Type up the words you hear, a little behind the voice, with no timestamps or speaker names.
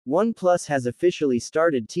OnePlus has officially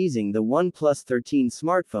started teasing the OnePlus 13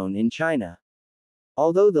 smartphone in China.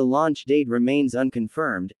 Although the launch date remains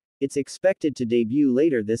unconfirmed, it's expected to debut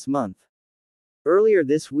later this month. Earlier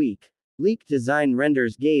this week, leaked design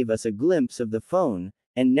renders gave us a glimpse of the phone,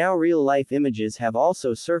 and now real-life images have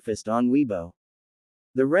also surfaced on Weibo.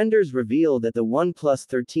 The renders reveal that the OnePlus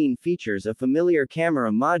 13 features a familiar camera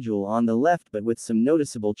module on the left but with some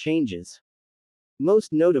noticeable changes.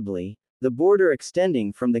 Most notably, the border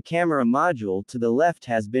extending from the camera module to the left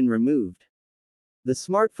has been removed. The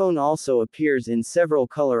smartphone also appears in several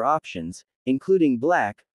color options, including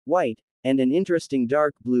black, white, and an interesting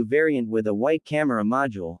dark blue variant with a white camera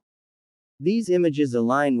module. These images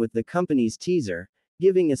align with the company's teaser,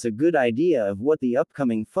 giving us a good idea of what the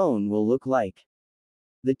upcoming phone will look like.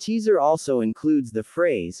 The teaser also includes the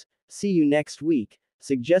phrase, "See you next week,"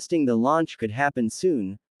 suggesting the launch could happen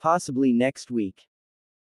soon, possibly next week.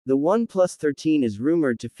 The OnePlus 13 is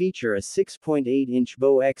rumored to feature a 6.8-inch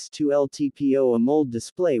BO-X2 LTPO AMOLED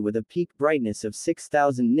display with a peak brightness of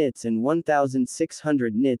 6000 nits and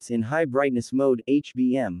 1600 nits in high brightness mode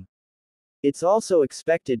 (HBM). It's also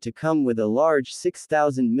expected to come with a large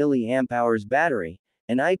 6000 mAh battery,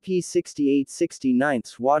 an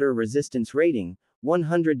IP68/69 water resistance rating,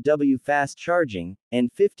 100W fast charging,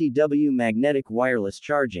 and 50W magnetic wireless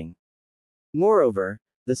charging. Moreover,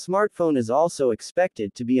 the smartphone is also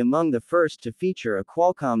expected to be among the first to feature a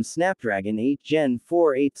Qualcomm Snapdragon 8 Gen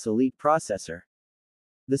 4 8 Elite processor.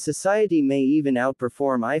 The Society may even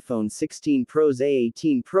outperform iPhone 16 Pro's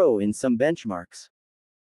A18 Pro in some benchmarks.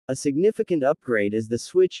 A significant upgrade is the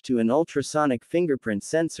switch to an ultrasonic fingerprint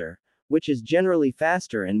sensor, which is generally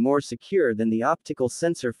faster and more secure than the optical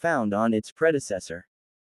sensor found on its predecessor.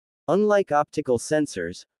 Unlike optical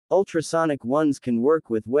sensors, ultrasonic ones can work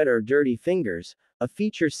with wet or dirty fingers, a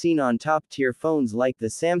feature seen on top-tier phones like the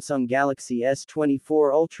Samsung Galaxy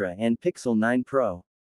S24 Ultra and Pixel 9 Pro.